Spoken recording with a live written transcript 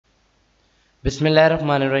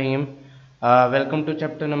बिस्मिल्लाहिर्रहमानिर्रहीम। Welcome to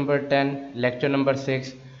chapter number 10, lecture number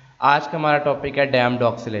 6। आज का हमारा टॉपिक है डैम्ड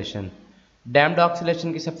ऑक्सीलेशन। डैम्ड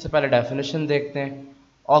ऑक्सीलेशन की सबसे पहले डेफिनेशन देखते हैं।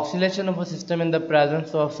 Oscillation of a system in the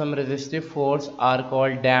presence of some resistive force are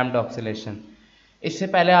called damped oscillation. इससे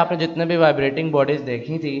पहले आपने जितने भी वाइब्रेटिंग बॉडीज़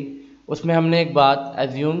देखी थी उसमें हमने एक बात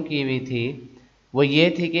एज्यूम की हुई थी, वो ये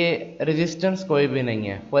थी कि रेजिस्टेंस कोई भी नहीं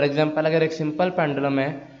है। फॉर एग्जांपल अगर एक सिंपल पेंडुलम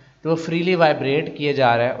है तो वो फ्रीली वाइब्रेट किए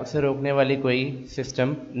जा रहा है, उसे रोकने वाली कोई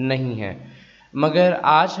सिस्टम नहीं है। मगर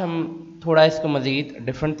आज हम थोड़ा इसको मज़ीद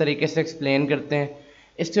डिफरेंट तरीके से एक्सप्लेन करते हैं।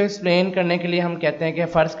 इसको एक्सप्लेन करने के लिए हम कहते हैं कि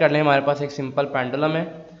फ़र्ज़ कर लें हमारे पास एक सिंपल पेंडुलम है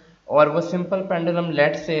और वो सिंपल पेंडुलम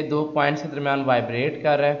लेट से दो पॉइंट्स के दरमियान वाइब्रेट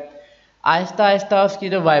कर रहा है। आहिस्ता आहिस्ता उसकी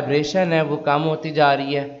जो वाइब्रेशन है वो कम होती जा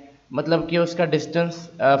रही है, मतलब कि उसका डिस्टेंस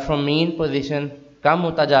फ्रॉम मीन पोजीशन कम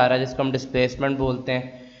होता जा रहा है, जिसको हम डिस्प्लेसमेंट बोलते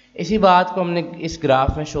हैं। इसी बात को हमने इस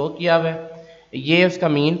ग्राफ में शो किया हुआ है। ये उसका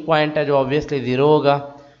मीन पॉइंट है जो ऑब्वियसली ज़ीरो होगा।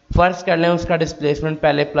 फ़र्ज़ कर लें उसका डिस्प्लेसमेंट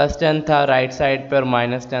पहले +10 था राइट साइड पे और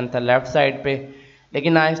 -10 था लेफ़्ट साइड पे,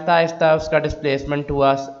 लेकिन आहिस्ता आहिस्ता उसका डिस्प्लेसमेंट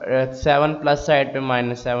हुआ 7 प्लस साइड पे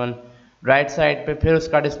 -7 राइट साइड पे, फिर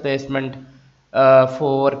उसका डिस्प्लेसमेंट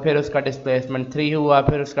 4, फिर उसका डिस्प्लेसमेंट 3 हुआ,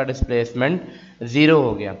 फिर उसका डिस्प्लेसमेंट 0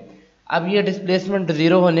 हो गया। अब ये डिस्प्लेसमेंट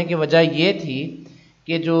 0 होने की वजह ये थी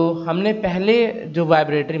कि जो हमने पहले जो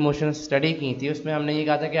वाइब्रेटरी मोशन स्टडी की थी उसमें हमने ये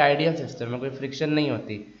कहा था कि आइडियल सिस्टम में कोई फ्रिक्शन नहीं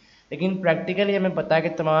होती, लेकिन प्रैक्टिकली हमें पता है कि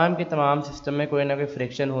तमाम के तमाम सिस्टम में कोई ना कोई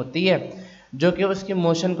फ्रिक्शन होती है जो कि उसकी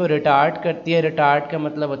मोशन को रिटार्ड करती है। रिटार्ड का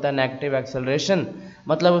मतलब होता है नेगेटिव एक्सेलरेशन,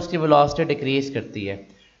 मतलब उसकी वेलोसिटी डिक्रीज करती है।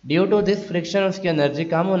 ड्यू टू दिस फ्रिक्शन उसकी एनर्जी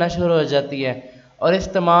कम होना शुरू हो जाती है और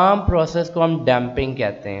इस तमाम प्रोसेस को हम डैम्पिंग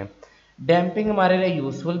कहते हैं। डैम्पिंग हमारे लिए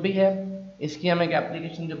यूज़फुल भी है। इसकी हम एक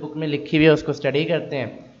एप्लीकेशन जो बुक में लिखी हुई है उसको स्टडी करते हैं।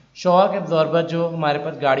 शॉक एब्जॉर्बर जो हमारे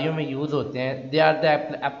पास गाड़ियों में यूज़ होते हैं, they are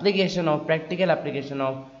the application of practical application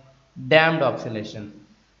of damped oscillation.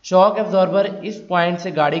 Shock absorber इस पॉइंट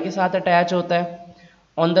से गाड़ी के साथ अटैच होता है।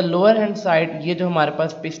 On the lower hand side ये जो हमारे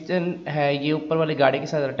पास पिस्टन है ये ऊपर वाली गाड़ी के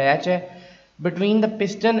साथ अटैच है। Between the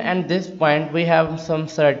piston and this point we have some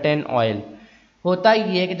certain oil. होता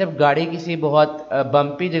ये है कि जब गाड़ी किसी बहुत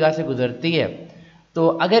बम्पी जगह से गुजरती है तो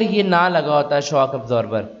अगर ये ना लगा होता है शॉक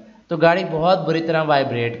अब्जॉर्बर तो गाड़ी बहुत बुरी तरह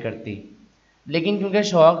वाइब्रेट करती, लेकिन क्योंकि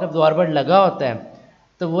शॉक अब्जॉर्बर लगा होता है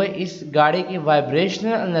तो वो इस गाड़ी की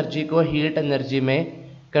वाइब्रेशनल एनर्जी को हीट एनर्जी में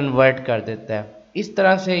कन्वर्ट कर देता है। इस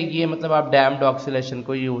तरह से ये मतलब आप डैम्ड ऑक्सीलेशन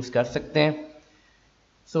को यूज़ कर सकते हैं।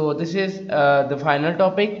 So this is the final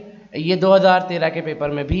topic. ये 2013 के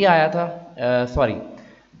पेपर में भी आया था, सॉरी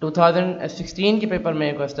 2016 के पेपर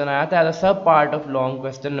में क्वेश्चन आया था एज अ सब part of long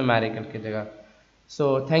question numerical की जगह। So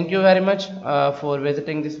thank you very much for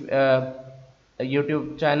visiting this YouTube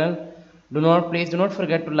channel. Please do not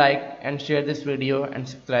forget to like and share this video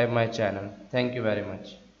and subscribe my channel. Thank you very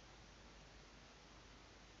much.